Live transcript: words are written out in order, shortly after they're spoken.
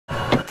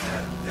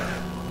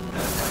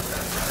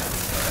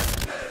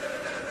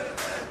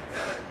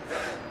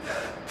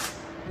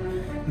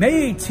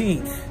May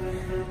 18th,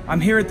 I'm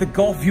here at the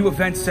Gulfview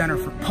Event Center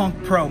for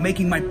Punk Pro,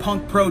 making my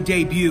Punk Pro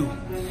debut.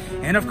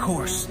 And of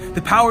course,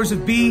 the powers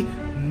of B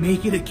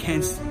make it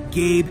against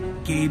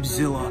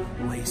Gabezilla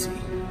Lacey.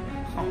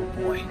 Oh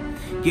boy.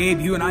 Gabe,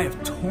 you and I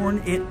have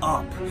torn it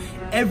up.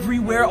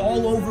 Everywhere,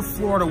 all over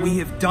Florida, we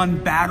have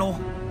done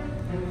battle,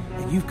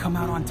 and you've come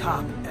out on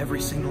top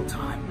every single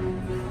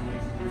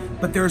time.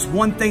 But there's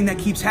one thing that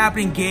keeps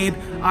happening, Gabe.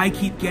 I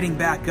keep getting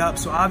back up,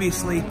 so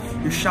obviously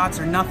your shots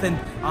are nothing.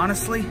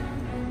 Honestly,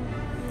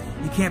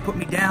 you can't put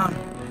me down.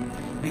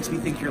 Makes me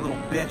think you're a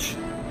little bitch.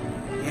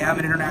 Yeah, I'm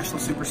an international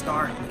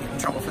superstar. I'm getting in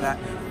trouble for that.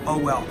 Oh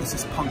well, this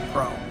is Punk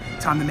Pro.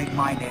 Time to make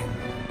my name.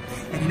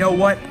 And you know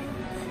what?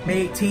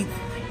 May 18th,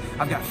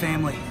 I've got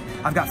family.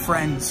 I've got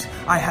friends.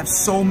 I have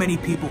so many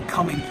people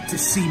coming to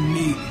see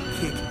me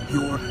kick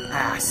your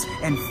ass.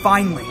 And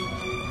finally,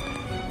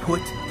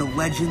 put the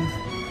legend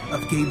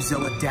of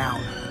Gabezilla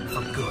down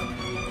for good.